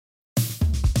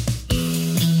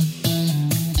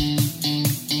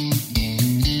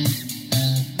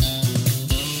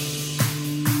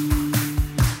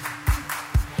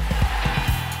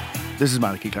This is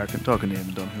Malachy Clarkin talking to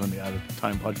Eamon Donoghue on the Out of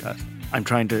Time podcast. I'm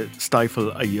trying to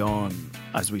stifle a yawn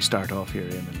as we start off here,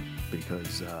 Eamon,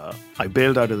 because I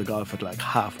bailed out of the golf at like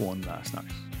 1:30 last night,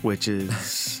 which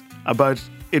is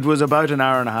it was about an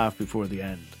hour and a half before the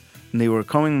end. And they were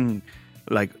coming,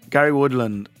 like Gary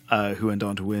Woodland, who went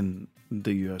on to win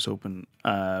the US Open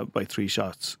by 3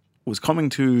 shots, was coming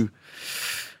to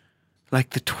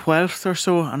like the 12th or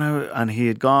so, and he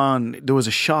had gone, there was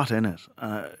a shot in it,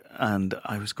 and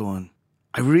I was going,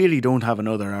 I really don't have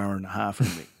another hour and a half in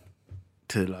me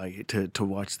to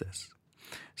watch this.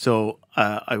 So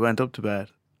I went up to bed,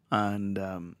 and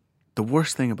the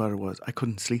worst thing about it was I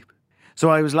couldn't sleep. So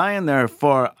I was lying there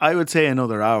for, I would say,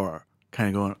 another hour, kind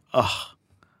of going,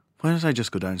 why don't I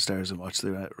just go downstairs and watch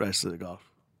the rest of the golf?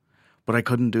 But I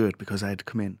couldn't do it because I had to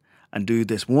come in and do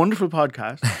this wonderful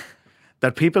podcast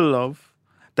that people love,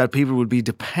 that people will be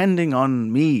depending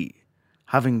on me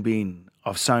having been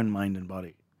of sound mind and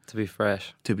body. To be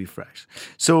fresh.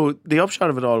 So the upshot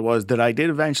of it all was that I did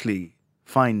eventually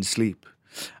find sleep.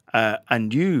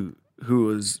 And you, who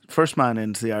was first man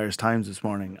into the Irish Times this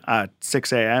morning at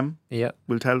 6 a.m,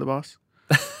 we'll tell the boss,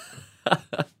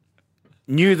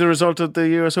 knew the result of the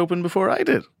US Open before I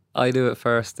did. I do it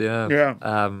first, yeah. Yeah.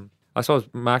 I suppose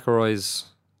McIlroy's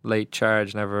late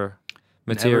charge never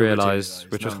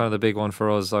materialised, which was kind of the big one for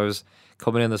us. I was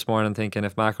coming in this morning thinking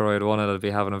if McIlroy had won it, I'd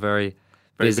be having a very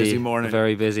busy morning.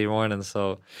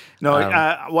 So no,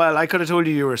 well, I could have told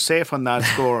you were safe on that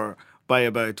score by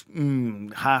about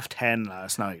 10:30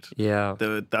 last night. Yeah,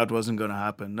 that wasn't going to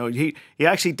happen. No, he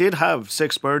actually did have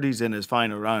 6 birdies in his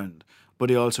final round,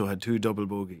 but he also had 2 double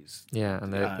bogeys. Yeah,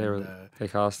 and they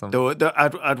cost them.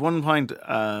 At one point,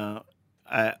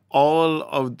 all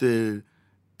of the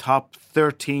top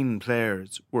 13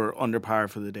 players were under par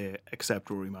for the day except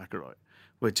Rory McIlroy,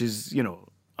 which is,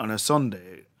 on a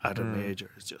Sunday at a major,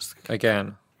 it's just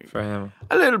again for him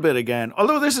a little bit again.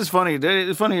 Although this is funny.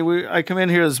 It's funny. I come in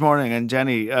here this morning and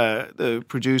Jenny, the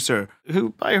producer, who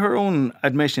by her own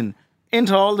admission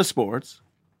into all the sports,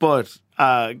 but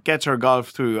gets her golf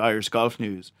through Irish Golf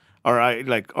News or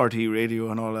like RT Radio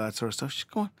and all of that sort of stuff. She's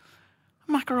going,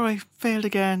 McIlroy failed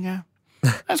again. Yeah.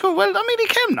 I was going, well, I mean, he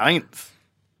came 9th.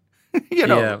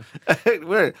 Yeah.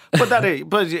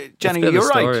 but Jenny, you're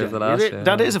right.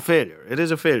 That is a failure. It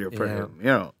is a failure for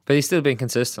him, But he's still been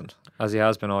consistent, as he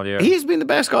has been all year. He's been the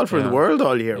best golfer in the world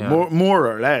all year, more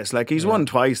or less. Like, he's won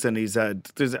twice and he's had,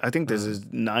 I think this is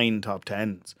 9 top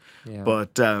 10s. Yeah.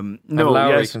 But, and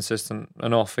Lowry consistent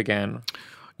enough again.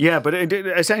 Yeah, but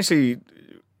essentially,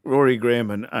 Rory,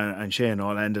 Graham and Shane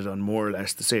all ended on more or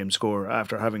less the same score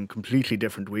after having completely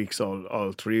different weeks,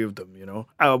 all 3 of them,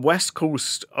 West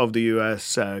Coast of the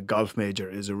US golf major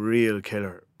is a real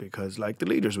killer because, like, the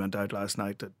leaders went out last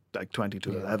night at like 20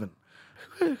 to 11.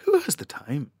 Who has the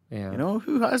time? Yeah.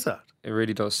 Who has that? It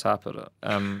really does sap it.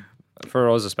 For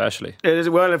us especially. It is,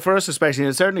 well, for us especially.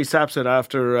 It certainly saps it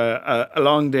after a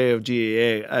long day of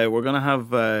GAA. We're going to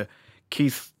have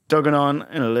Keith Duggan on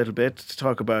in a little bit to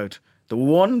talk about the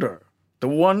wonder,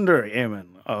 Eamon,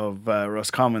 of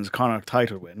Roscommon's Connacht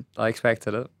title win. I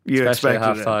expected it. You especially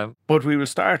expected at half-time. But we will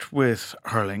start with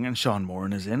hurling, and Sean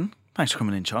Moran is in. Thanks for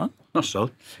coming in, Sean. Not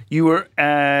so. You were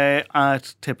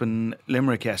at Tippin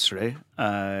Limerick yesterday.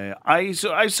 I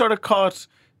sort of caught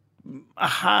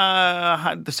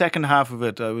the second half of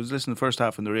it. I was listening to the first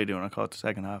half on the radio, and I caught the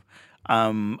second half.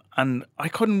 And I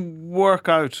couldn't work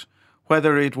out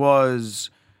whether it was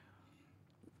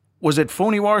it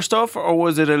phony war stuff or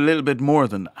was it a little bit more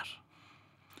than that?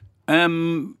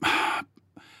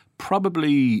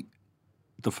 Probably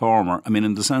the former. I mean,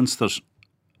 in the sense that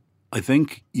I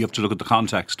think you have to look at the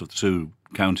context of the 2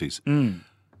 counties.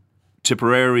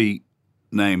 Tipperary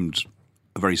named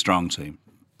a very strong team,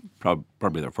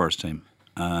 probably their first team,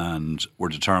 and were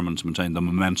determined to maintain the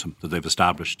momentum that they've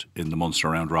established in the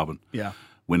Munster round robin. Yeah.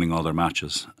 Winning all their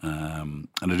matches. And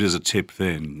it is a Tip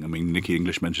thing. I mean, Nicky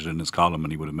English mentioned it in his column,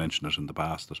 and he would have mentioned it in the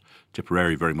past, that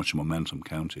Tipperary very much a momentum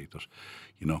county, that,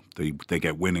 they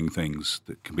get winning things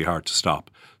that can be hard to stop.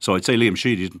 So I'd say Liam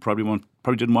Sheedy probably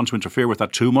didn't want to interfere with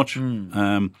that too much.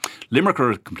 Limerick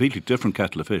are a completely different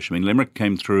kettle of fish. I mean, Limerick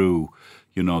came through,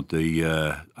 as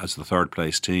the 3rd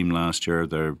place team last year.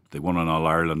 They won on All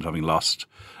Ireland, having lost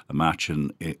a match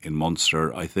in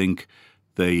Munster. I think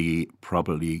they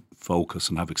probably focus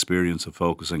and have experience of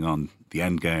focusing on the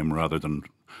end game rather than,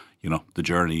 the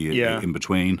journey in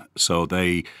between. So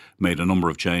they made a number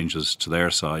of changes to their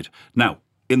side. Now,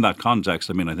 in that context,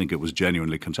 I mean, I think it was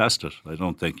genuinely contested. I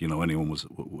don't think, anyone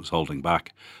was holding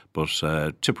back. But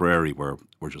Tipperary were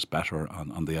just better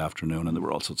on the afternoon, and there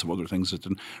were all sorts of other things that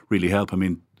didn't really help. I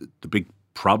mean, the big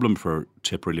problem for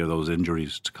Tip really are those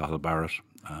injuries to Cathal Barrett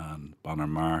and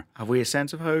Bonner-Mar. Have we a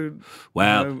sense of how?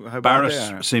 How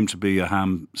Barrett seemed to be a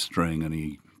hamstring, and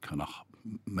he kind of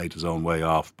made his own way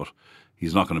off, but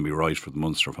he's not going to be right for the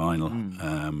Munster final.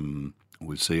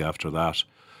 We'll see after that.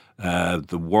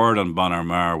 The word on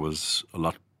Bonner-Mar was a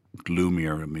lot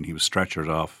gloomier. I mean, he was stretchered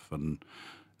off, and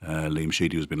Liam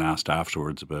Sheedy was being asked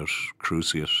afterwards about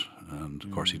cruciate, and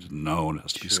of course he didn't know, and it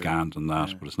has to be scanned and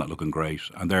that, but it's not looking great.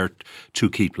 And they're two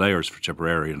key players for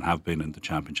Tipperary and have been in the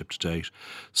championship to date.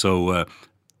 So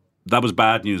that was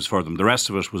bad news for them. The rest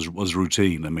of it was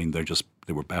routine. I mean,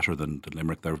 they were better than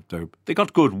Limerick. They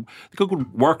got good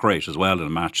work rate as well in a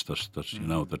match that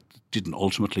that didn't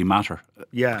ultimately matter.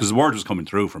 Yeah, because the word was coming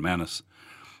through from Ennis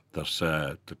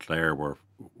that Clare were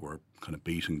kind of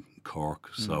beating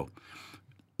Cork. So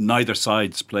neither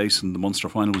side's place in the Munster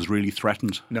final was really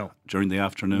threatened. No. During the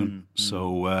afternoon.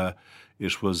 So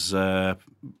it was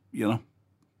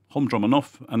humdrum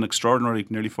enough, and extraordinary,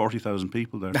 nearly 40,000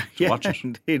 people there to watch it.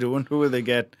 Indeed. I wonder will they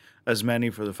get as many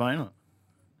for the final?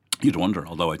 You'd wonder,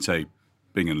 although I'd say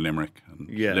being in Limerick, and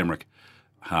Limerick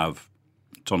have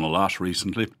done a lot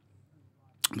recently,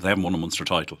 but they haven't won a Munster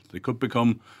title. They could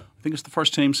become, I think it's the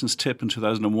first team since Tip in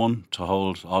 2001 to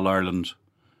hold All-Ireland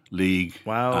League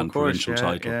and provincial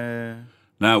title. Yeah.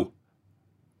 Now,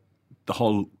 the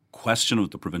whole question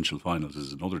of the provincial finals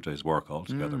is another day's work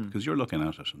altogether, because you're looking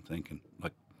at it and thinking,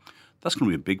 like, that's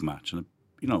going to be a big match. And,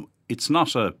 it's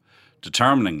not a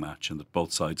determining match in that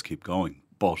both sides keep going,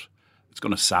 but it's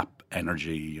going to sap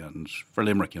energy. And for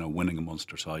Limerick, winning a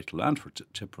Munster title, and for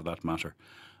Tip for that matter.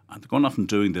 And they're going off and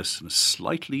doing this in a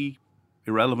slightly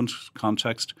irrelevant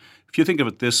context. If you think of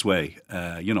it this way,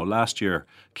 last year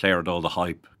Clare had all the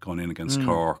hype going in against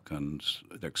Cork, and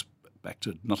they're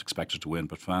not expected to win,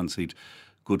 but fancied.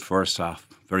 Good first half,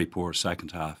 very poor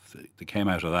second half. They came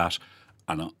out of that,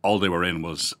 and all they were in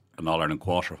was an All-Ireland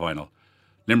quarter-final.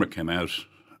 Limerick came out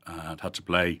and had to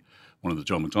play one of the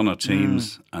Joe McDonagh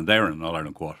teams, and they're in an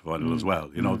All-Ireland quarter-final as well.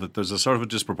 That there's a sort of a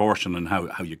disproportion in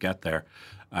how you get there.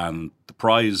 And the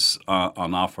prize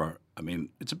on offer, I mean,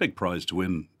 it's a big prize to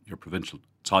win your provincial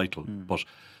title, but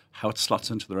how it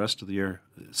slots into the rest of the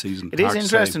season. It is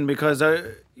interesting because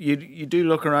you do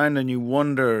look around and you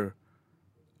wonder,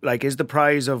 like, is the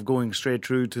prize of going straight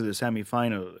through to the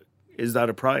semi-final, is that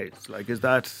a prize? Like, is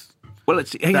that... Well,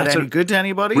 it's any good to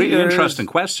anybody? Really interesting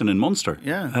question in Munster.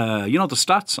 Yeah. The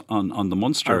stats on the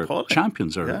Munster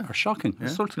champions are shocking.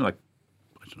 It's something like,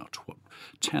 I don't know,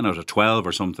 10 out of 12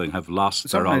 or something have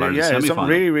lost their All-Ireland semi-final. Something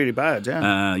really, really bad,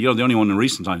 yeah. The only one in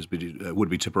recent times would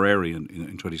be Tipperary in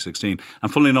 2016.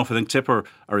 And funnily enough, I think Tipper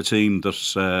are a team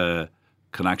that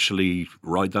can actually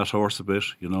ride that horse a bit.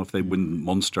 If they win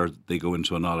Munster, they go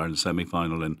into an All-Ireland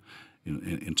semi-final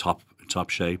in top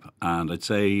shape. And I'd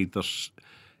say that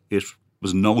it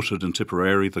was noted in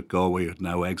Tipperary that Galway had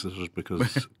now exited,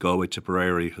 because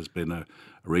Galway-Tipperary has been a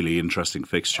really interesting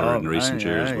fixture in recent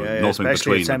years. With nothing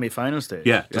especially between at semi-final stage.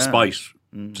 Yeah, despite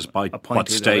what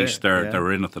stage they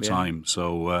were in at the time.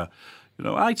 So,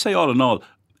 I'd say all in all,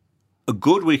 a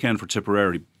good weekend for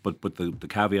Tipperary, but with the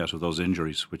caveat of those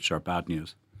injuries, which are bad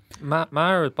news.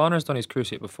 Bonner's done his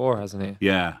cruciate before, hasn't he?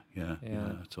 Yeah.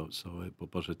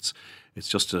 But it's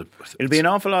just a... It'll be an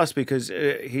awful loss, because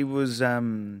he was...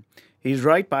 he's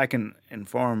right back in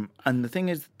form, and the thing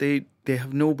is, they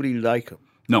have nobody like him.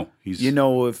 No, he's...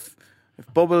 if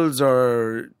Bubbles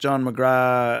or John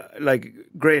McGrath, like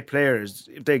great players,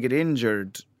 if they get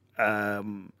injured,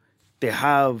 they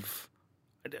have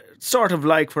sort of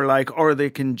like for like, or they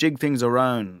can jig things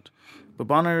around. But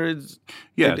Bonner is...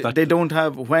 They don't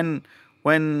have... When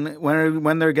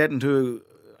they're getting to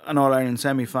an All-Ireland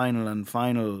semi-final and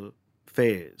final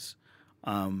phase,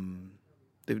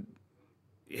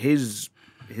 his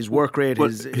work rate,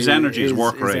 his energy, his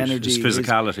work rate, energy, his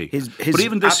physicality, his but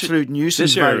even this absolute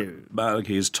nuisance value.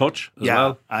 His touch as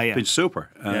well, been super.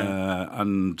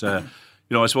 And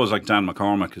I suppose like Dan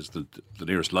McCormack is the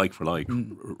nearest like for like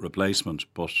replacement.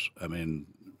 But I mean,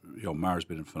 Mar's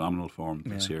been in phenomenal form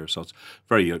this year, so it's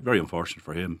very, very unfortunate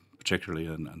for him, particularly,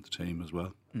 and the team as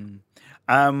well.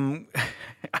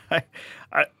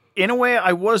 In a way,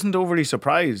 I wasn't overly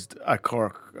surprised at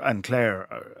Cork and Clare,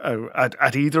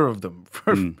 at either of them,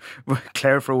 for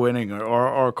Clare for winning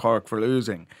or Cork for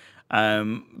losing,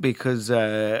 because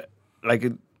I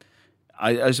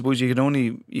suppose you can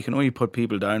only put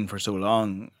people down for so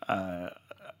long,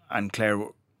 and Clare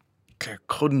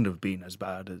couldn't have been as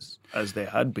bad as they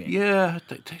had been. Yeah,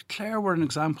 Clare were an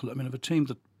example. I mean, of a team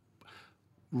that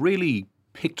really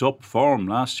picked up form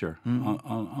last year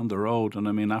on the road, and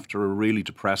I mean, after a really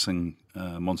depressing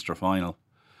Munster final,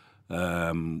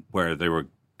 where they were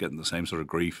getting the same sort of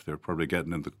grief they were probably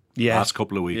getting in the last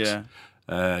couple of weeks.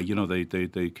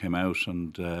 they came out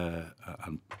and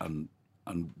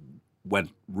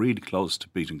went really close to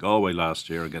beating Galway last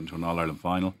year, getting to an All-Ireland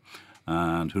final.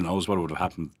 And who knows what would have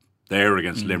happened there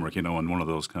against Limerick, in one of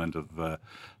those kind of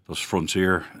those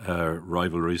frontier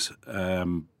rivalries.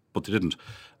 But they didn't.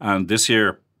 And this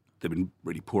year, they've been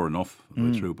really poor enough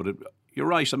through. But you're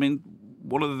right. I mean,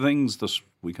 one of the things that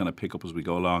we kind of pick up as we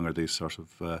go along are these sort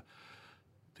of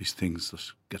these things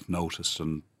that get noticed.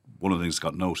 And one of the things that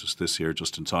got noticed this year,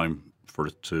 just in time for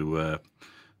it to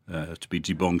be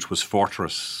debunked, was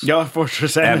Fortress. Yeah,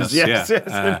 Fortress Ennis. Yes,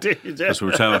 indeed. Because we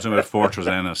were telling them about Fortress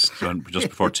Ennis just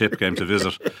before Tip came to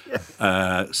visit.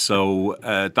 So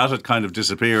that had kind of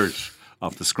disappeared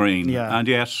off the screen. Yeah. And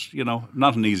yet,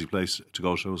 not an easy place to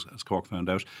go to, as Cork found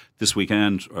out. This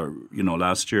weekend, or,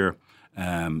 last year,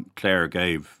 Clare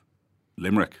gave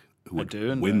Limerick, who would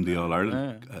win the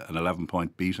All-Ireland, an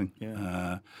 11-point beating.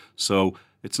 Yeah. So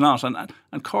it's not.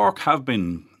 And Cork have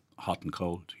been hot and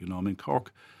cold.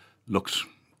 Cork looked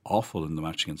awful in the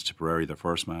match against Tipperary, their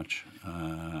first match.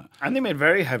 And they made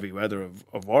very heavy weather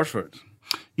of Waterford.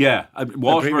 Yeah, Waterford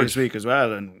the previous week as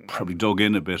well, and probably dug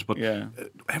in a bit. But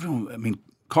everyone,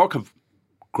 Cork have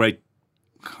great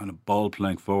kind of ball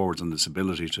playing forwards and this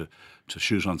ability to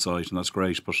shoot on sight, and that's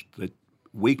great. But the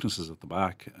weaknesses at the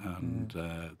back,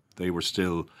 and they were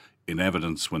still in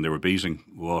evidence when they were beating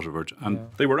Waterford, and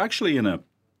they were actually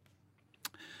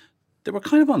they were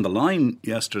kind of on the line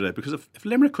yesterday, because if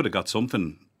Limerick could have got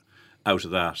something out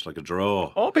of that, like a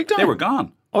draw, big time, they were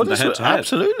gone. This was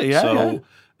absolutely, yeah. So,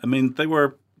 I mean, they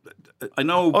were. I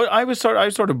know. I was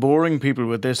sort of boring people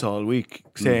with this all week,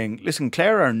 saying, "Listen,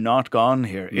 Clare are not gone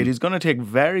here. It is going to take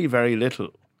very, very little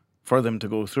for them to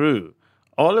go through.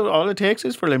 All it takes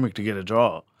is for Limerick to get a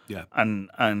draw,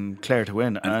 and Clare to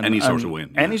win, and any sort of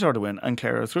win, any sort of win, and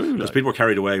Clare are through." Because people were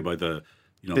carried away by the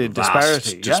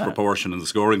disparity, disproportion in the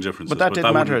scoring differences. But that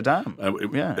didn't matter a damn.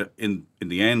 In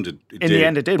the end, it did. In the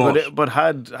end, it did. But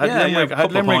had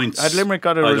Limerick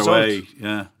got a result,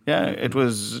 it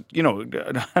was,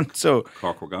 and so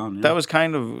Cork were gone. Yeah. That was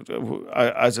kind of,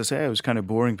 as I say, I was kind of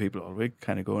boring people all week,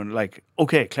 kind of going like,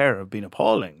 okay, Clare have been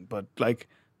appalling, but like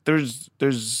it'll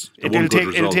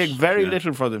take very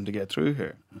little for them to get through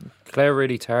here. Clare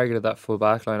really targeted that full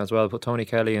back line as well. Put Tony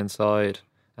Kelly inside.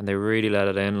 And they really let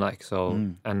it in,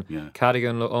 Owen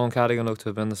Cadigan looked to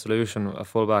have been the solution, a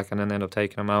fullback, and then they ended up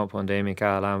taking him out, putting Damien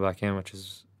Cahalane back in, which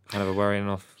is kind of a worry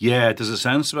enough. Yeah, there's a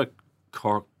sense about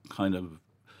Cork kind of,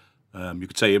 you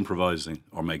could say improvising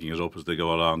or making it up as they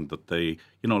go along, that they,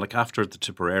 like after the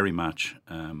Tipperary match,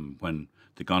 when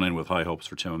they'd gone in with high hopes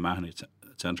for Tim O'Mahony at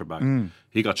centre back,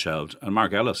 he got shelved, and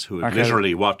Mark Ellis, who had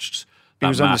literally watched. He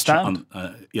was on the stand.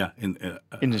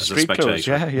 In the street clothes,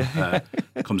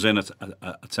 comes in at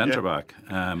centre back,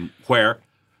 where,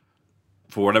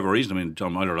 for whatever reason, I mean,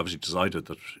 John Myler obviously decided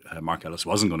that Mark Ellis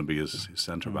wasn't going to be his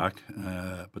centre back,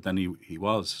 but then he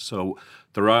was. So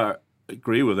I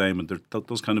agree with Eamon,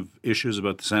 those kind of issues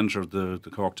about the centre of the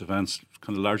Cork defence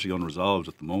kind of largely unresolved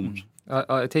at the moment.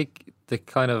 I think the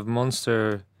kind of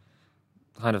Munster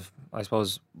kind of, I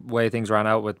suppose, way things ran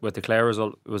out with the Clare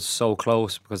result was so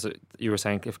close, because you were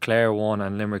saying if Clare won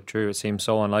and Limerick drew, it seemed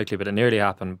so unlikely, but it nearly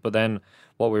happened. But then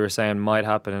what we were saying might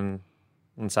happen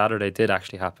on Saturday did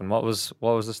actually happen. What was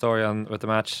the story with the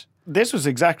match? This was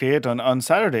exactly it. On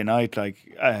Saturday night,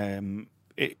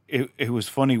 it was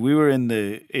funny. We were in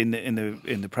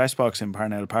the press box in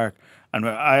Parnell Park, and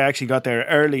I actually got there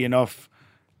early enough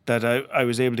that I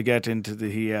was able to get into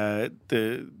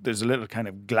there's a little kind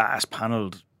of glass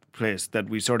panelled place that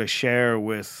we sort of share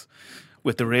with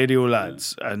the radio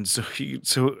lads, and so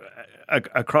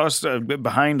across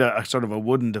behind a sort of a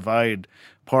wooden divide,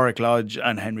 Porrick Lodge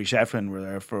and Henry Shefflin were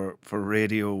there for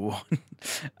Radio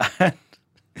 1.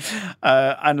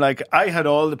 And like I had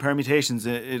all the permutations,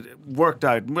 it worked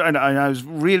out, and I was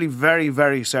really very,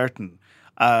 very certain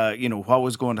what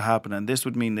was going to happen, and this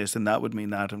would mean this and that would mean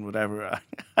that and whatever.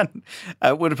 And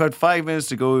with about 5 minutes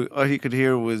to go, all you could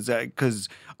hear was because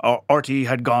RTE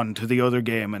had gone to the other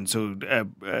game, and so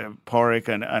Porrick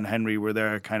and Henry were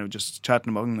there kind of just chatting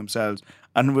among themselves,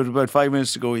 and with about 5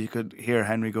 minutes to go, you could hear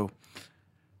Henry go,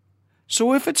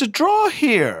 "So if it's a draw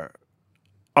here,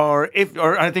 or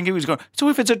I think he was going, so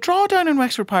if it's a draw down in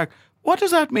Wexford Park, what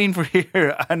does that mean for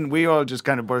here?" And we all just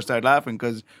kind of burst out laughing,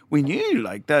 because we knew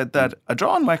that a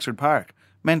draw in Wexford Park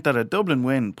meant that a Dublin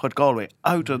win put Galway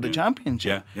out of the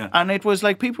championship. Yeah. And it was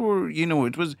like people were,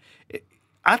 it was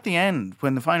at the end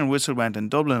when the final whistle went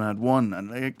and Dublin had won, and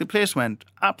like the place went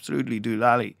absolutely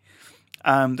doolally.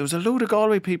 There was a load of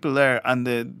Galway people there, and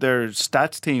their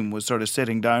stats team was sort of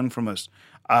sitting down from us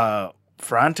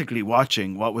frantically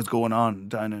watching what was going on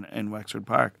down in Wexford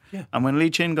Park. Yeah. And when Lee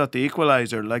Chin got the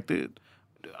equaliser, like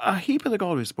a heap of the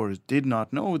Galway supporters did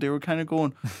not know. They were kind of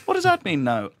going, what does that mean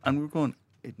now? And we're going,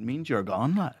 it means you're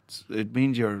gone, lads. It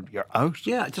means you're out.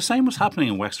 Yeah, the same was happening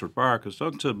in Wexford Park. I was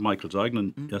talking to Michael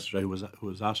Duignan yesterday, who was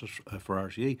at it for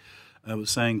RTE. I was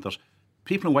saying that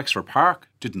people in Wexford Park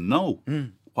didn't know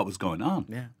what was going on.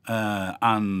 Yeah.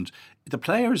 And the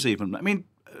players even, I mean,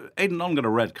 Aidan Nunn got a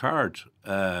red card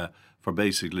for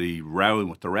basically rowing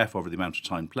with the ref over the amount of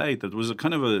time played. There was a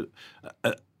kind of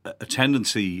a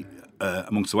tendency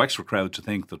amongst the Wexford crowd to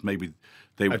think that maybe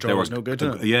a draw was no good.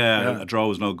 A draw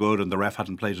was no good, and the ref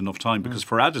hadn't played enough time because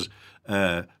for Ad's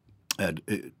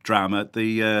drama,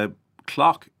 the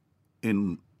clock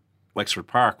in Wexford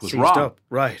Park was wrong. Up.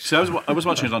 Right. So I was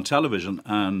watching it on television,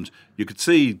 and you could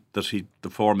see that the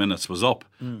 4 minutes was up,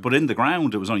 but in the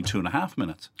ground it was only 2.5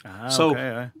 minutes.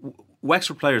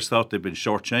 Wexford players thought they'd been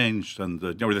shortchanged, and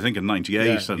they were thinking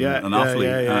 98 and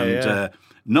Offaly,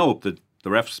 no, the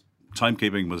ref's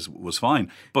timekeeping was fine,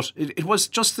 but it was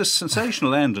just this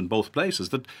sensational end in both places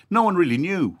that no one really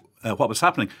knew what was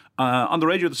happening. On the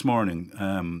radio this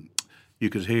morning, you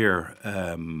could hear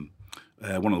one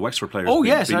of the Wexford players. Oh,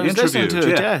 yes, I was listening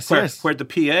to it. Yes, where the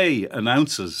PA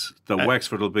announces that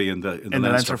Wexford will be in the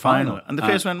Leinster final, and the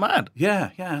place went mad.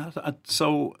 Yeah.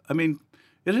 So I mean,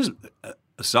 it is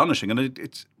astonishing, and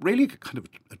it's really kind of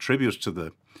a tribute to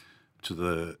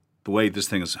the way this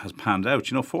thing has panned out.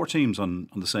 4 teams on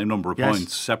the same number of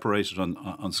points, separated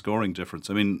on scoring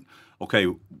difference. I mean, okay,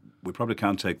 we probably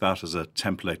can't take that as a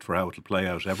template for how it'll play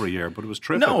out every year, but it was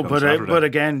terrific. No, but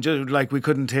again, just like we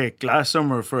couldn't take last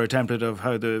summer for a template of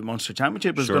how the Munster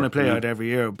Championship was going to play out every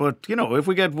year. But if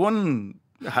we get one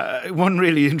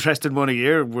really interesting one a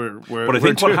year, But I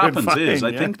think what happens is,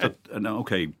 I think that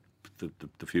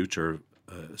the future,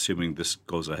 assuming this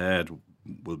goes ahead,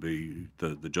 will be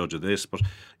the judge of this. But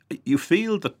you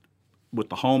feel that with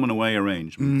the home and away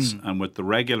arrangements and with the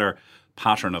regular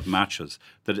pattern of matches,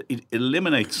 that it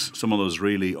eliminates some of those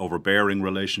really overbearing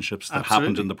relationships that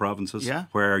happened in the provinces,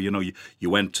 where you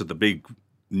went to the big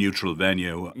neutral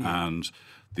venue and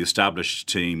the established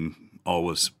team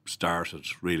always started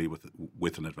really with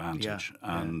an advantage,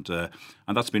 and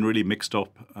that's been really mixed up.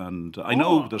 And I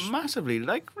know that massively,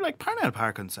 like Parnell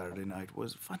Park on Saturday night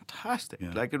was fantastic.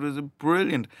 Like it was a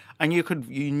brilliant, and you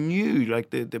knew like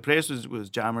the place was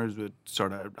jammers with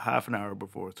sort of half an hour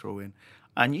before throw in,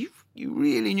 and you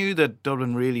really knew that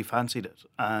Dublin really fancied it,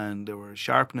 and they were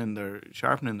sharpening their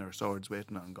swords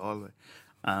waiting on Galway.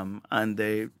 And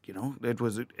they, it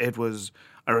was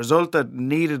a result that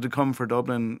needed to come for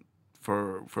Dublin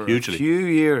for hugely. A few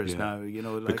years now,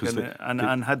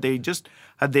 and had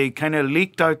they kind of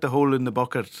leaked out the hole in the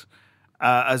bucket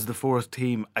as the fourth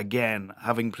team again,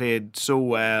 having played so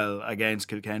well against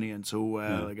Kilkenny and so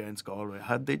well against Galway,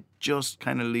 had they just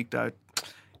kind of leaked out,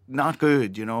 not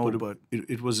good, But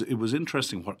it was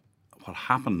interesting what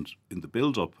happened in the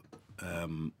build up. I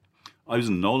was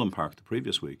in Nolan Park the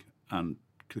previous week, and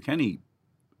Kilkenny,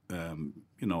 at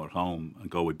home, and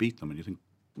Galway beat them, and you think,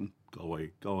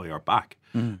 Galway are back.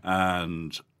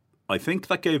 And I think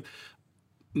that gave...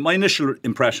 My initial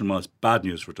impression was bad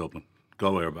news for Dublin.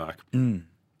 Galway are back,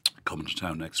 coming to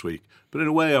town next week. But in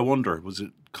a way, I wonder, was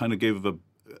it kind of gave a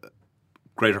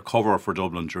greater cover for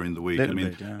Dublin during the week?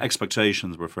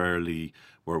 Expectations were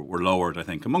were lowered, I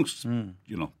think, amongst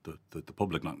the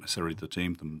public, not necessarily the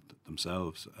team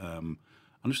themselves.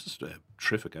 And it's just a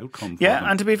terrific outcome for them.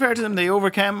 And to be fair to them, they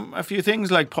overcame a few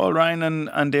things, like Paul Ryan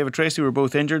and David Tracy were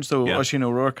both injured, so Oisin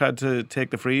O'Rourke had to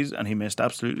take the freeze, and he missed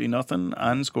absolutely nothing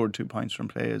and scored 2 points from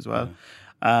play as well.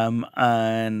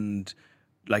 And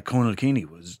like Conal Keaney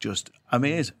was just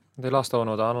amazing. They lost Owen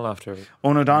O'Donnell after.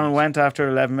 Owen O'Donnell went after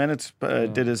 11 minutes,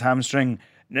 did his hamstring.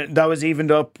 That was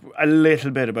evened up a little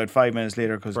bit about 5 minutes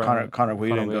later because Conor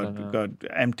Whelan got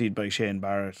emptied by Shane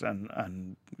Barrett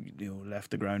and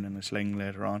left the ground in a sling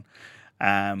later on.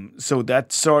 So that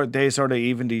they sort of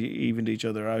evened each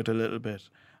other out a little bit.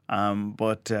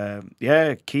 But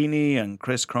Keaney and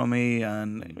Chris Crummy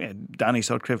and Danny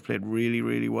Sutcliffe played really,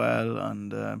 really well,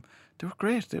 and they were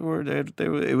great. They were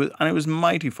it was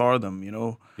mighty for them,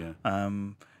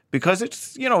 because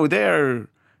it's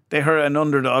they're an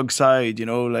underdog side,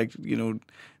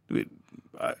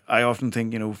 I often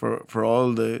think, for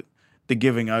all the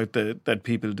giving out that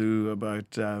people do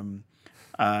about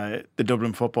the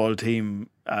Dublin football team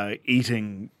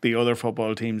eating the other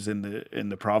football teams in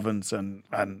the province and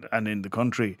in the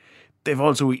country, they've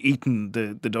also eaten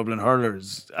the Dublin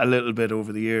hurlers a little bit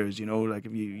over the years, like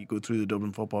if you go through the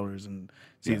Dublin footballers and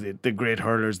see the great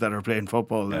hurlers that are playing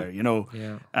football there,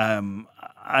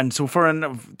 and so for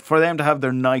them to have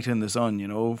their night in the sun, you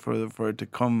know, for it to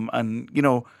come, and you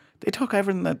know, they took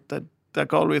everything that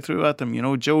Galway threw at them. You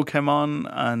know, Joe came on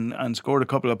and scored a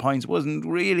couple of points. Wasn't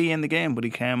really in the game, but he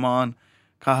came on.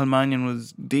 Cathal Mannion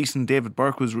was decent. David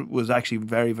Burke was actually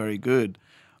very, very good.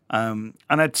 And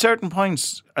at certain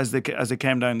points, as they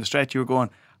came down the stretch, you were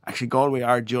going, actually, Galway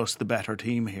are just the better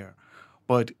team here.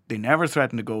 But they never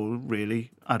threatened a goal,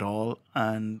 really, at all.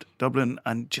 And Dublin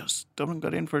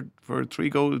got in for 3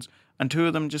 goals. And 2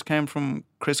 of them just came from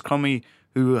Chris Crummey,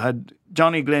 who had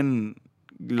Johnny Glynn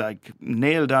like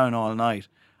nailed down all night,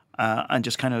 and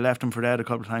just kind of left him for dead a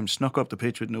couple of times, snuck up the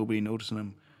pitch with nobody noticing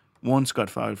him. Once got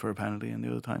fouled for a penalty, and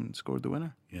the other time scored the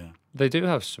winner. Yeah, they do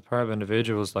have superb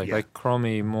individuals like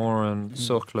Crummey, Moran,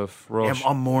 Sutcliffe, Rush.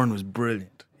 Yeah, Moran was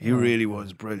brilliant. He really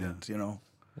was brilliant. You know.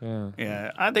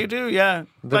 Yeah, and they do. Yeah,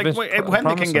 like when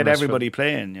they can get everybody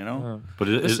playing, you know. Yeah. But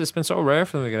it's been so rare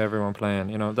for them to get everyone playing.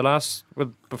 You know,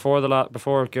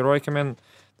 before Gilroy came in,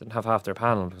 didn't have half their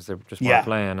panel because they just weren't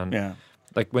playing. And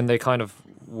like when they kind of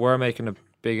were making a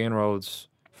big inroads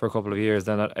for a couple of years,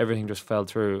 then everything just fell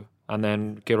through. And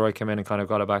then Gilroy came in and kind of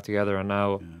got it back together, and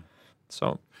now,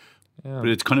 But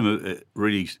it's kind of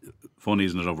really funny,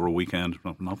 isn't it? Over a weekend,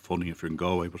 not funny if you're in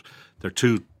Galway, but there are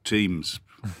 2 teams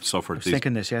suffered. I was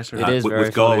thinking this yesterday. It is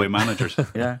with Galway managers.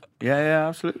 yeah,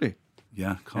 absolutely.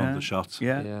 Yeah, calling the shots.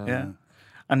 Yeah.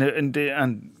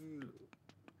 And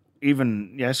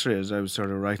even yesterday, as I was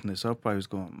sort of writing this up, I was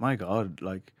going, my God,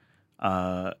 like,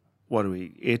 what are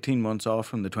we, 18 months off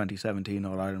from the 2017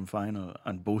 All-Ireland final,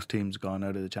 and both teams gone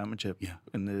out of the championship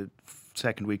in the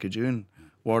second week of June.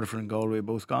 Waterford and Galway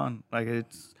both gone. Like,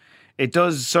 it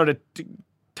does sort of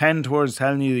tend towards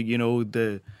telling you, you know,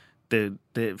 the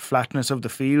flatness of the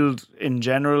field in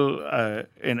general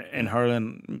in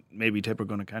hurling. Maybe Tipper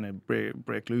going to kind of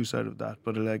break loose out of that,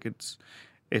 but like it's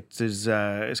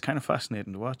kind of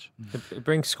fascinating to watch. It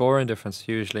brings scoring difference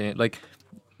hugely. Like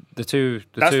that's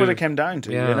what it came down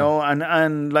to, you know,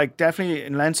 and like definitely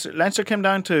in Leinster came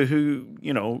down to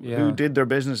who did their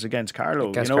business against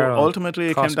Carlow. Ultimately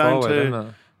it came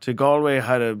down to Galway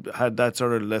had that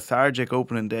sort of lethargic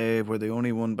opening day where they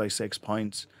only won by 6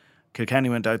 points. Kilkenny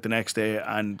went out the next day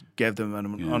and gave them an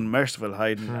unmerciful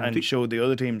hiding and showed the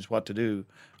other teams what to do,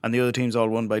 and the other teams all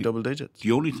won by double digits.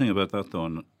 The only thing about that, though,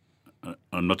 and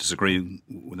I'm not disagreeing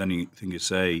with anything you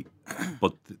say,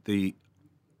 but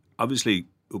obviously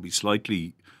it would be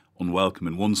slightly unwelcome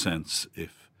in one sense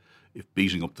if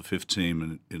beating up the 5th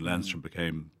team in Leinster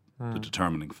became the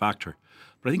determining factor.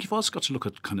 But I think you've also got to look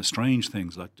at kind of strange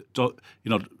things, like,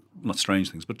 not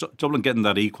strange things, but Dublin getting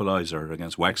that equaliser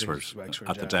against Wexford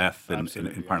at the death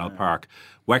in Parnell Park.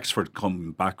 Wexford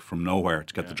coming back from nowhere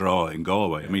to get the draw in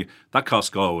Galway. I mean, that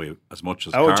cost Galway as much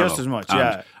as Carlow. Just as much,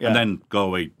 and then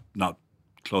Galway not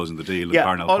closing the deal at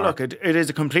Parnell Park. Look, it is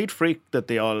a complete freak that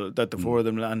the 4 of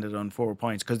them landed on 4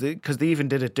 points because they even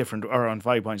did it different, or on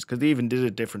 5 points because they even did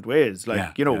it different ways.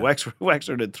 Like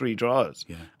Wexford had 3 draws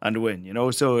and a win. You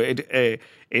know, so it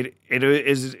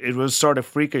was sort of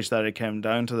freakish that it came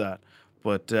down to that.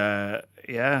 But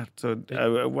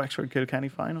Wexford Kilkenny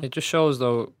final. It just shows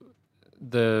though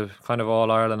the kind of All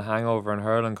Ireland hangover in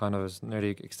hurling kind of is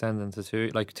nearly extending to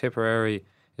 2. Like Tipperary,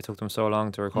 it took them so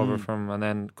long to recover from, and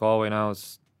then Galway now,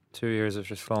 it's 2 years have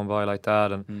just flown by like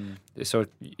that, and so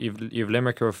you've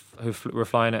Limerick who were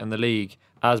flying it in the league,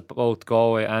 as both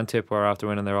Galway and Tip were after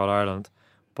winning their All Ireland,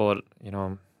 but you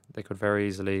know they could very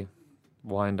easily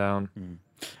wind down.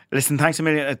 Listen, thanks a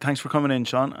million. Thanks for coming in,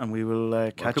 Sean, and we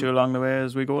will catch you along the way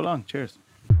as we go along. Cheers.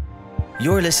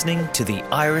 You're listening to the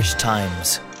Irish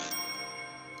Times.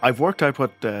 I've worked out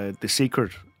what the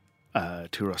secret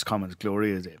to Roscommon's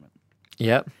glory is, Eamon.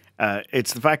 Yeah.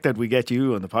 It's the fact that we get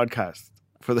you on the podcast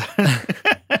for the.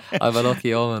 I'm a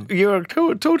lucky omen. You're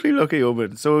totally lucky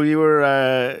omen. So you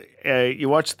were you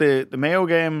watched the Mayo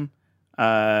game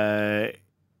the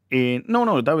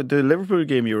the Liverpool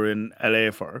game you were in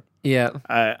LA for. Yeah.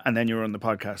 And then you were on the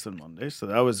podcast on Monday, so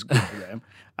that was good for them.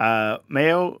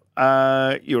 Mayo,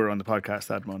 you were on the podcast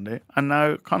that Monday, and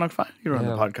now Connacht final, you're on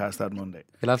the podcast that Monday.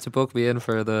 You'll have to book me in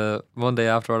for the Monday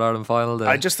after All Ireland final day.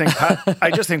 I just think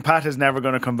Pat is never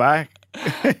going to come back.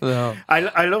 No.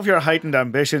 I love your heightened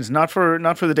ambitions, not for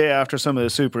the day after some of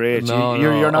the Super 8. No,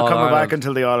 you're not coming Ireland. Back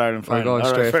until the All Ireland final. We're going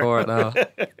straight for it now.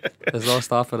 There's no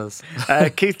stopping us.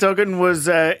 Keith Duggan was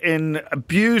in a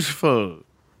beautiful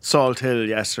Salt Hill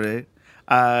yesterday.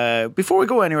 Before we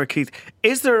go anywhere, Keith,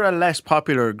 is there a less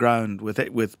popular ground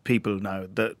with people now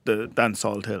than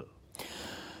Salt Hill?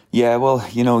 Yeah, well,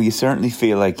 you certainly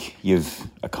feel like you've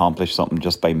accomplished something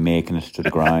just by making it to the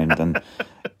ground. And,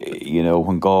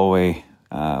 when Galway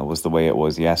was the way it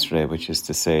was yesterday, which is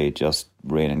to say just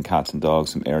raining cats and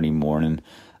dogs from early morning,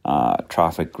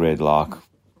 traffic gridlock,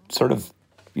 sort of,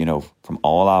 from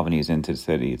all avenues into the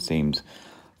city, it seems,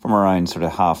 from around sort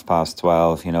of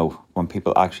 12:30, when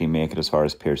people actually make it as far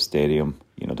as Pearse Stadium,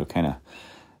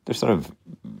 they're sort of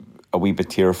a wee bit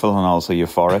tearful and also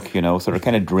euphoric, so they're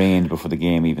kind of drained before the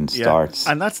game even starts.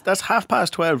 And that's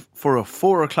 12:30 for a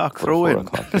 4 o'clock throw in. 4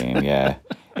 o'clock game, yeah.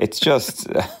 It's just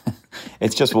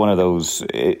one of those.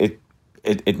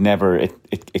 It never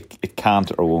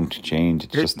can't or won't change.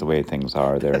 It's just the way things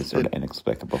are. They're sort of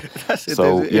inexplicable. That's it.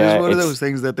 So it is one of those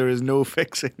things that there is no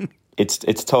fixing.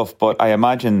 It's tough, but I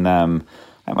imagine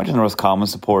Roscommon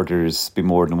supporters be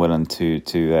more than willing to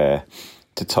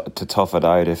tough it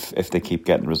out if they keep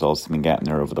getting results they've been getting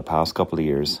there over the past couple of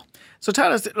years. So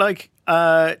tell us,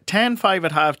 10-5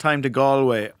 at halftime to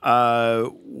Galway.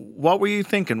 What were you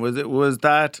thinking? Was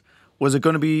it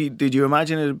going to be? Did you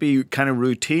imagine it would be kind of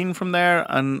routine from there?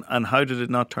 And how did it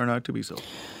not turn out to be so?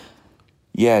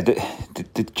 Yeah,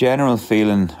 the general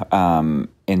feeling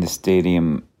in the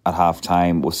stadium at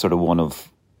halftime was sort of one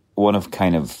of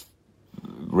kind of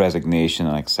resignation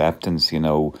and acceptance.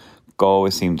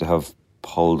 Galway seemed to have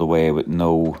pulled away with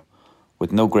no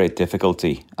great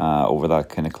difficulty over that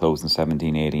kind of closing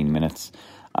 17-18 minutes.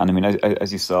 And I mean,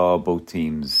 as you saw, both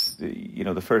teams,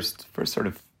 the first sort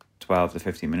of 12 to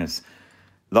 15 minutes,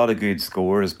 a lot of good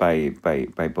scores by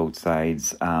both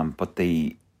sides, but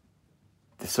the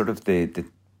sort of the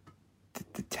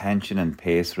tension and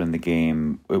pace in the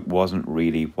game, it wasn't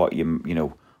really what you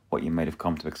might have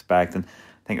come to expect. And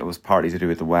I think it was partly to do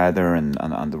with the weather and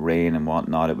the rain and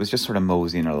whatnot. It was just sort of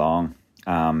moseying along.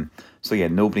 So yeah,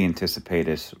 nobody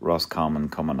anticipated Roscommon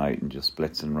coming out and just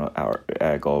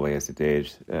blitzing Galway as they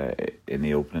did in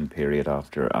the opening period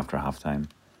after halftime.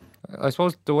 I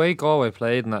suppose the way Galway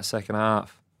played in that second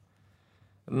half,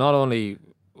 not only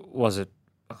was it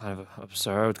a kind of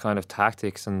absurd kind of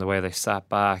tactics and the way they sat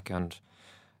back, and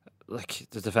like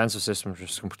the defensive system was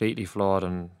just completely flawed,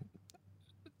 and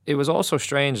it was also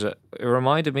strange that it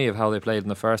reminded me of how they played in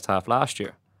the first half last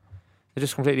year. They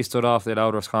just completely stood off. They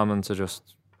allowed Roscommon to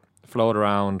just float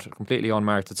around completely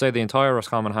unmarked. I'd say the entire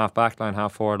Roscommon half back line,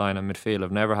 half forward line and midfield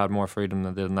have never had more freedom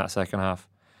than they did in that second half.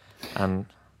 And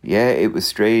yeah, it was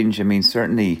strange. I mean,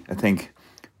 certainly, I think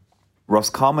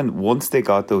Roscommon, once they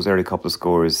got those early couple of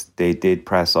scores, they did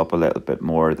press up a little bit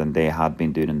more than they had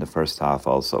been doing in the first half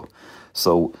also.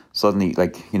 So suddenly,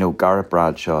 Garrett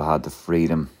Bradshaw had the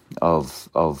freedom of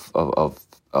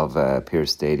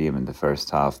Pearse Stadium in the first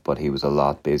half, but he was a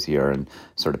lot busier and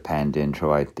sort of penned in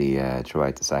throughout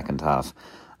the second half.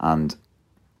 And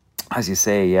as you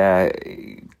say, yeah,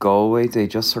 Galway, they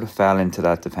just sort of fell into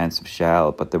that defensive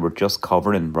shell, but they were just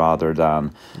covering rather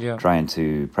than trying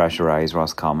to pressurise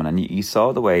Roscommon. And you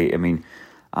saw the way, I mean,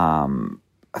 I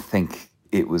think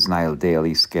it was Niall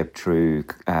Daly skipped through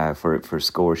for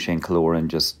score. Shane Caloran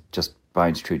just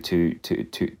bounced through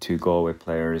two Galway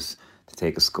players to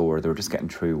take a score. They were just getting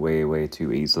through way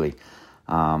too easily.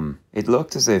 It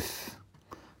looked as if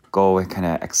Galway kind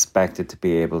of expected to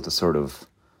be able to sort of,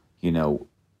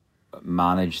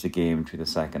 manage the game through the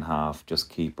second half, just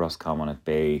keep Roscommon at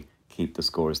bay, keep the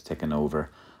scores ticking over.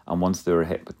 And once they were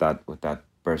hit with that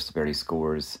burst of early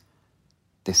scores,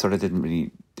 they sort of didn't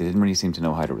really seem to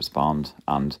know how to respond.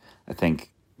 And I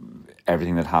think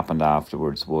everything that happened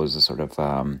afterwards was a sort of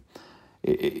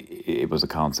it was a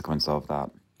consequence of that.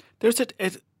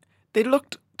 They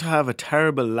looked to have a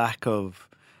terrible lack of,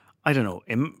 I don't know,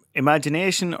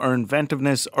 imagination or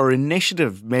inventiveness or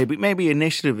initiative. Maybe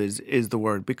initiative is the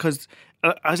word, because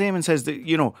as Eamon says,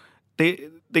 that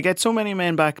they get so many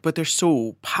men back, but they're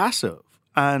so passive,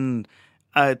 and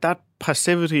that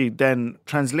passivity then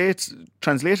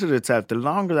translated itself, the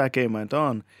longer that game went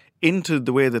on, into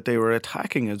the way that they were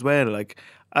attacking as well. Like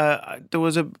there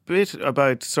was a bit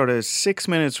about sort of 6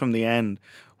 minutes from the end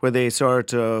where they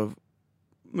sort of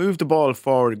moved the ball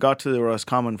forward, got to the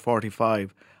Roscommon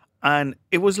 45, and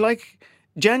it was like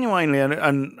genuinely,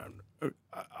 and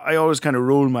I always kind of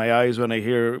roll my eyes when I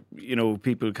hear,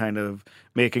 people kind of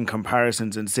making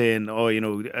comparisons and saying,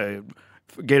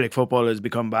 Gaelic football has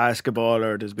become basketball,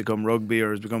 or it has become rugby,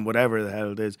 or has become whatever the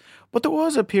hell it is. But there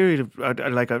was a period of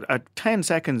like a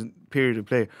 10-second period of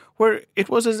play where it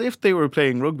was as if they were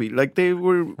playing rugby. Like they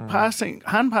were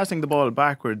hand passing the ball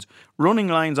backwards, running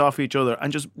lines off each other,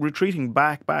 and just retreating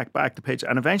back the pitch.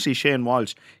 And eventually Shane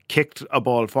Walsh kicked a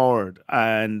ball forward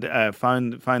and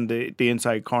found the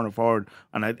inside corner forward.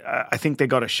 And I think they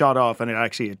got a shot off, and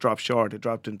it dropped short. It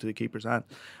dropped into the keeper's hand.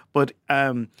 But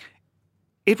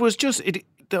it was just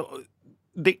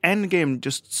the end game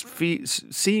just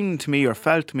seemed to me, or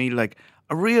felt to me, like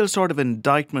a real sort of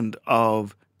indictment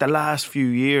of the last few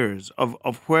years,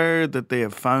 of where that they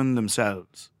have found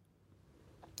themselves.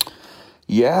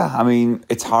 Yeah, I mean,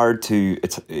 it's hard to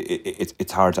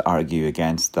argue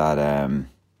against that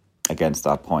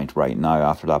point right now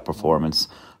after that performance.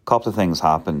 A couple of things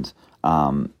happened.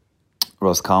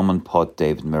 Roscommon put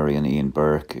David Murray and Ian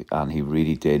Burke, and he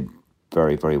really did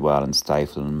very, very well in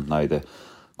stifling him. Now, the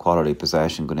quality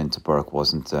possession going into Burke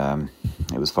wasn't,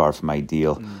 it was far from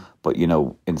ideal. But, you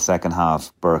know, in the second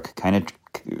half, Burke kind of,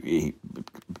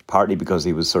 partly because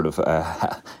he was sort of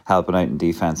helping out in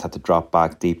defence, had to drop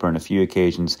back deeper on a few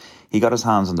occasions. He got his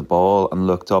hands on the ball and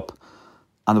looked up,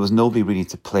 and there was nobody really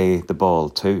to play the ball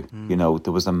to. You know,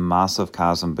 there was a massive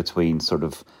chasm between sort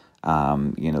of,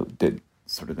 you know,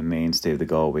 the mainstay of the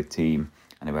Galway team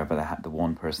and whoever the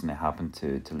one person they happened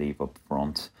to leave up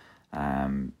front.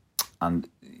 And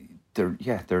their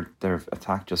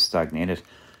attack just stagnated.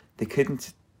 They weren't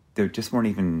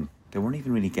even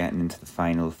really getting into the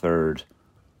final third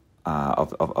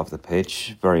of the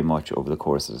pitch very much over the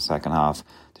course of the second half.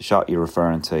 The shot you're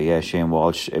referring to, Shane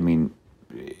Walsh, I mean,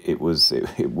 it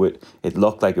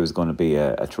looked like it was going to be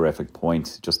a terrific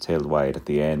point, just tailed wide at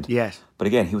the end. Yes. But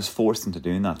again, he was forced into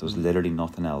doing that. There was literally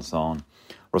nothing else on.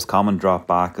 Roscommon dropped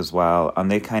back as well, and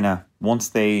they kind of once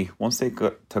they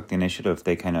took the initiative,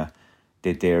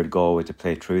 they dared Galway to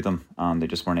play through them, and they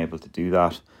just weren't able to do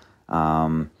that.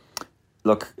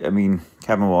 Look, I mean,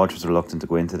 Kevin Walsh was reluctant to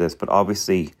go into this, but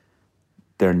obviously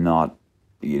they're not.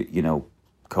 You know,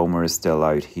 Comer is still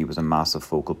out. He was a massive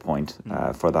focal point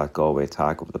for that Galway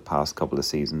attack over the past couple of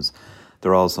seasons.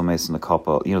 They're also missing a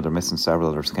couple. You know, they're missing several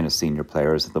of their kind of senior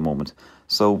players at the moment.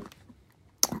 So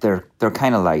they're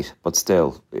kind of light, but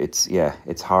still,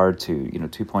 it's hard to, you know,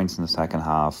 2 points in the second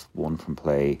half, one from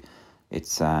play.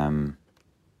 It's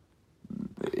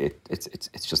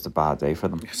just a bad day for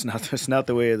them. It's not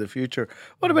the way of the future.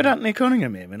 What about Anthony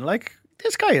Cunningham, Eamon? Like,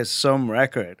 this guy has some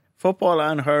record, football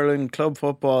and hurling, club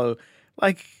football,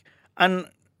 like, and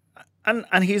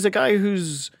he's a guy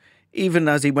who's, even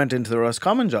as he went into the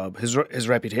Roscommon job, his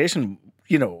reputation,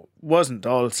 you know, wasn't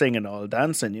all singing, all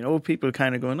dancing. You know, people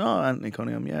kind of going, "Oh, Anthony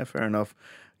Cunningham, yeah, fair enough.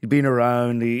 He's been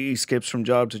around. He skips from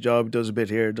job to job, does a bit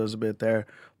here, does a bit there."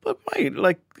 But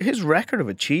his record of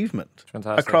achievement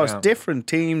across different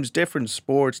teams, different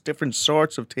sports, different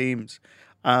sorts of teams,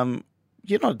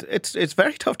 you know, it's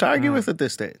very tough to argue with at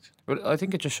this stage. But I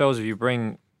think it just shows if you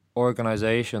bring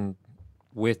organisation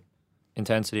with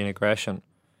intensity and aggression,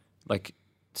 like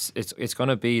it's going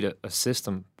to beat a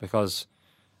system, because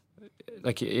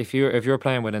like if you're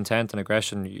playing with intent and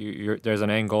aggression, there's an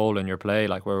end goal in your play.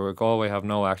 Like where Galway have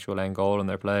no actual end goal in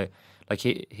their play. Like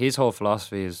his whole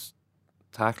philosophy is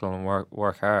tackle and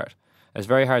work hard. It's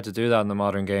very hard to do that in the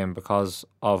modern game because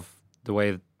of the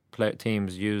way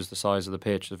teams use the size of the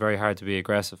pitch. It's very hard to be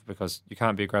aggressive because you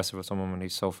can't be aggressive with someone when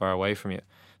he's so far away from you.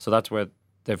 So that's where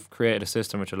they've created a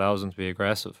system which allows them to be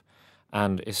aggressive,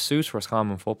 and it suits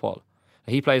Roscommon football.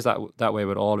 He plays that way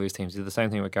with all of his teams. He did the same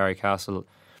thing with Gary Castle.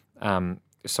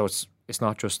 So it's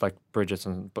not just like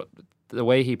Bridgetson, but the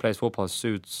way he plays football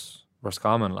suits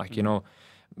Roscommon. Like, you know,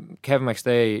 Kevin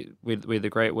McStay, we had a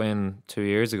great win 2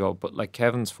 years ago, but like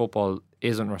Kevin's football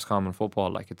isn't Roscommon football.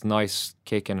 Like, it's nice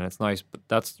kicking and it's nice, but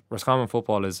that's Roscommon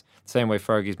football is the same way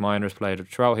Fergie's Miners played.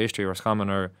 Throughout history, Roscommon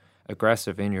are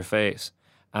aggressive in your face,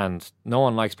 and no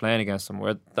one likes playing against them.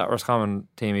 Where that Roscommon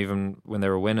team, even when they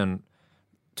were winning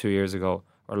 2 years ago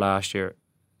or last year,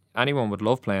 anyone would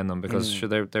love playing them because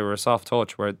they were a soft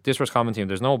touch. Where this Roscommon team,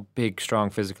 there's no big, strong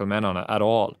physical men on it at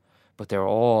all, but they're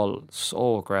all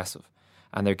so aggressive.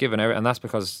 And they're giving and that's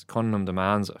because Cunningham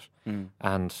demands it.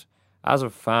 And as a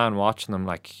fan watching them,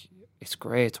 like, it's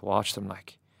great to watch them.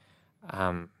 Like,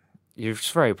 you're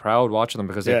just very proud watching them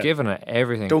because they're giving it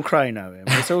everything. Don't cry now,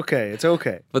 Eamon. It's okay. It's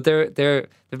okay. But the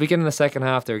beginning of the second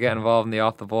half, they were getting involved in the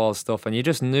off the ball stuff, and you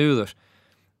just knew that.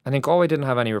 I think Galway didn't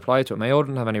have any reply to it. Mayo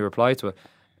didn't have any reply to it.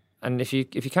 And if you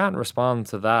can't respond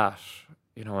to that,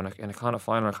 you know, in a kind of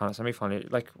final or kind of semi final,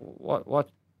 like what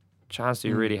chance do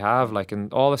you really have? Like,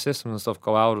 and all the systems and stuff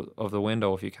go out of the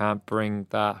window if you can't bring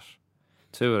that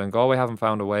to it. And Galway haven't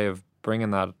found a way of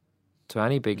bringing that to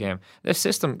any big game. This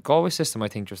system, Galway system, I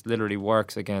think just literally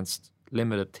works against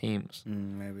limited teams.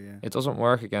 Maybe, yeah. It doesn't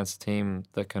work against a team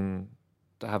that can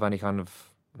have any kind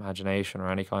of imagination or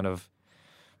any kind of,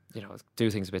 you know, do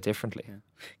things a bit differently. Yeah.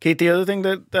 Keith, the other thing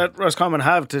that Roscommon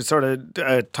have to sort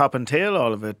of top and tail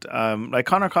all of it, like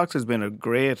Conor Cox has been a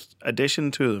great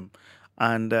addition to them.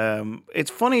 And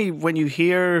it's funny when you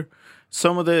hear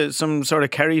some sort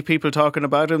of Kerry people talking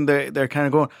about him, they're kind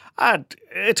of going,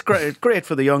 it's great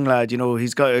for the young lad,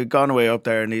 he's gone away up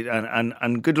there,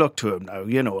 and good luck to him now,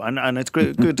 and it's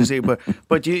good to see,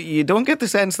 but you don't get the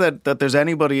sense that there's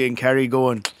anybody in Kerry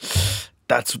going,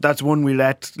 that's one we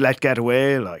let get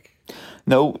away, like.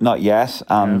 No, not yet.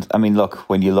 And I mean, look,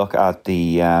 when you look at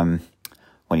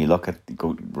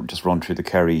just run through the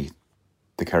Kerry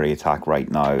attack right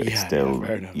now, it's still,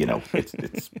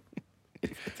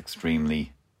 it's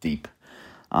extremely deep.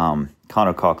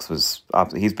 Conor Cox he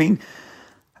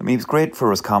was great for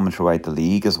Roscommon throughout the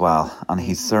league as well, and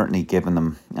he's certainly given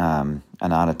them an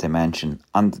added dimension.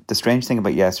 And the strange thing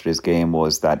about yesterday's game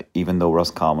was that even though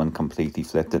Roscommon completely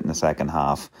flipped it in the second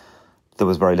half, there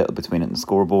was very little between it and the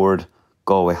scoreboard.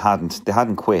 Galway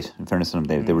hadn't quit. In fairness to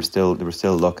them, they were still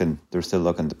looking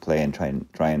to play and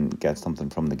try and get something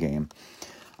from the game.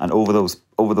 And over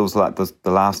the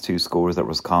last two scores that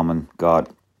Roscommon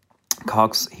got,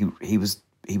 Cox he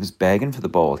was begging for the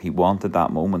ball. He wanted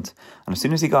that moment, and as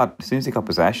soon as he got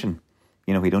possession,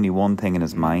 he'd only one thing in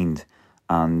his mind,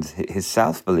 and his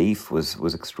self-belief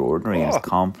was extraordinary. And his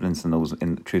confidence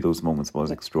through those moments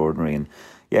was extraordinary. And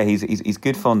yeah, he's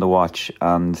good fun to watch.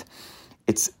 And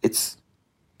it's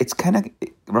kind of,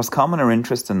 Roscommon are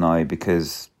interesting now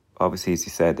because obviously, as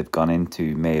you said, they've gone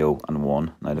into Mayo and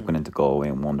won. Now they've gone into Galway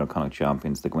and won. They're Connacht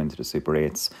champions. They go into the Super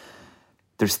 8s.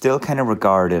 They're still kind of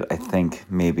regarded, I think,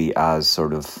 maybe as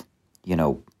sort of,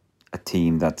 a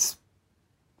team that's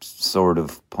sort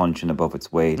of punching above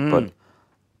its weight. But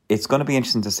it's going to be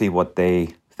interesting to see what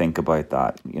they think about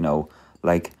that.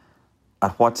 Like,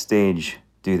 at what stage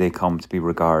do they come to be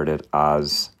regarded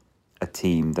as a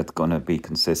team that's going to be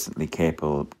consistently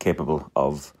capable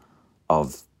of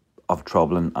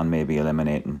troubling and maybe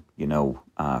eliminating,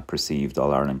 perceived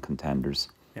All-Ireland contenders,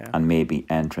 and maybe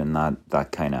entering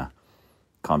that kind of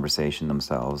conversation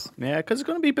themselves. Yeah, because it's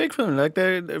going to be big for them. Like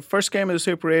the first game of the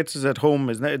Super 8s is at home,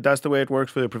 isn't it? That's the way it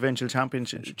works for the provincial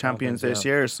champions this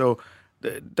year. So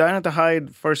down at the Hyde,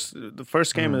 the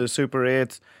first game of the Super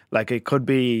 8s, like it could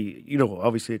be,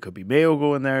 obviously it could be Mayo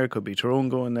going there, it could be Tyrone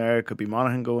going there, it could be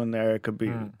Monaghan going there, it could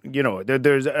be,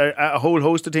 there's a whole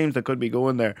host of teams that could be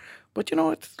going there. But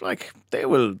it's like they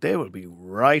will be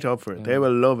right up for it. They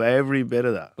will love every bit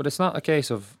of that. But it's not a case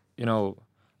of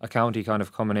a county kind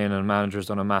of coming in and managers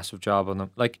done a massive job on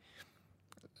them. Like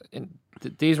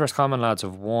these Roscommon lads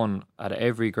have won at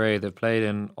every grade. They've played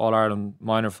in All Ireland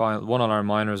minor final, one All Ireland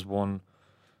minors, been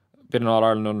in All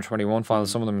Ireland under 21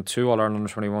 finals. Some of them in two All Ireland under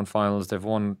 21 finals. They've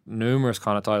won numerous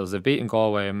kind of titles. They've beaten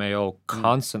Galway and Mayo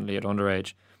constantly at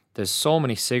underage. There's so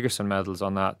many Sigerson medals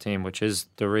on that team, which is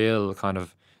the real kind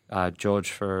of judge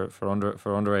for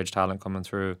underage talent coming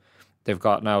through. They've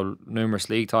got now numerous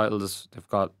league titles. They've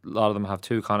got, a lot of them have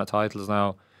two kind of titles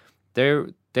now.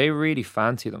 They really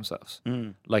fancy themselves.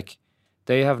 Like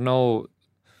they have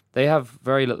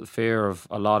very little fear of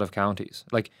a lot of counties.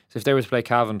 Like so if they were to play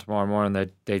Cavan tomorrow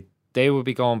morning, they would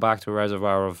be going back to a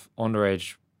reservoir of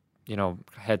underage,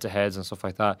 head to heads and stuff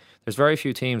like that. There's very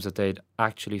few teams that they'd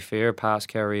actually fear past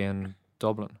Kerry and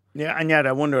Dublin. Yeah, and yet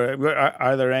I wonder,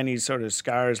 are there any sort of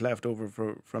scars left over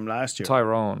from last year?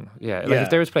 Tyrone, yeah. Like if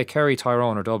they were to play Kerry,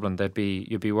 Tyrone or Dublin,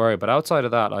 you'd be worried. But outside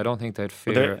of that, I don't think they'd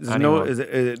fear anyone.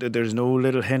 There's no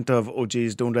little hint of, oh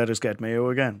geez, don't let us get Mayo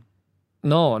again?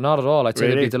 No, not at all. I'd say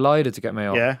they'd be delighted to get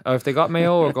Mayo. Yeah. If they got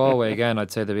Mayo or Galway again, I'd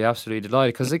say they'd be absolutely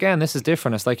delighted. Because again, this is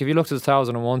different. It's like if you looked at the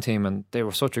 2001 team and they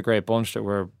were such a great bunch that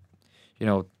were,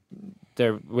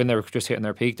 when they were just hitting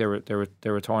their peak, they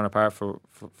were torn apart for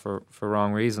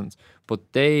wrong reasons. But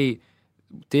they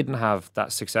didn't have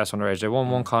that success underage. They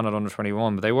won one Connacht under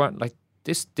 21, but they weren't like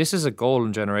this. This is a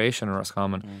golden generation in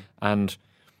Roscommon, and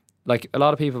like a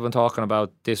lot of people have been talking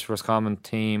about this Roscommon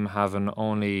team having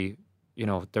only,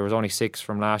 there was only 6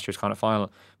 from last year's kind of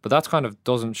final, but that kind of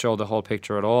doesn't show the whole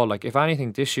picture at all. Like if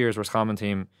anything, this year's Roscommon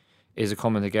team is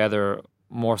coming together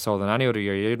more so than any other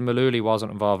year. Malooly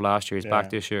wasn't involved last year; he's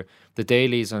back this year. The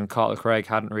Dailies and Cottle Craig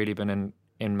hadn't really been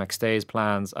in McStay's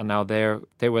plans, and now they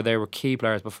were key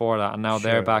players before that, and now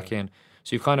they're back in.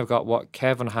 So you've kind of got what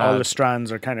Kevin had, all the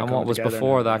strands are kind of, and what was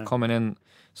before that coming in.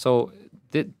 So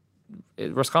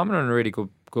Roscommon are in a really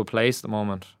good place at the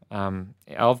moment.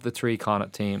 Of the 3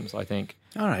 Connacht teams, I think.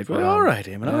 All right, well, all right,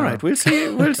 Eamon. All right, we'll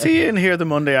see you in here the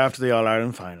Monday after the All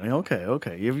Ireland final.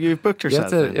 Okay. You've booked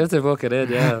yourself. You have to book it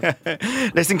in, yeah.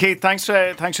 Listen, Keith, thanks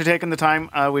for taking the time.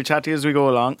 We'll chat to you as we go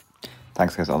along.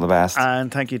 Thanks, guys. All the best.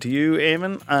 And thank you to you,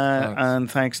 Eamon.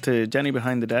 And thanks to Jenny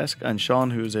behind the desk and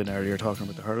Sean, who was in earlier talking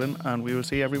about the hurling. And we will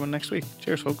see everyone next week.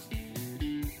 Cheers, folks.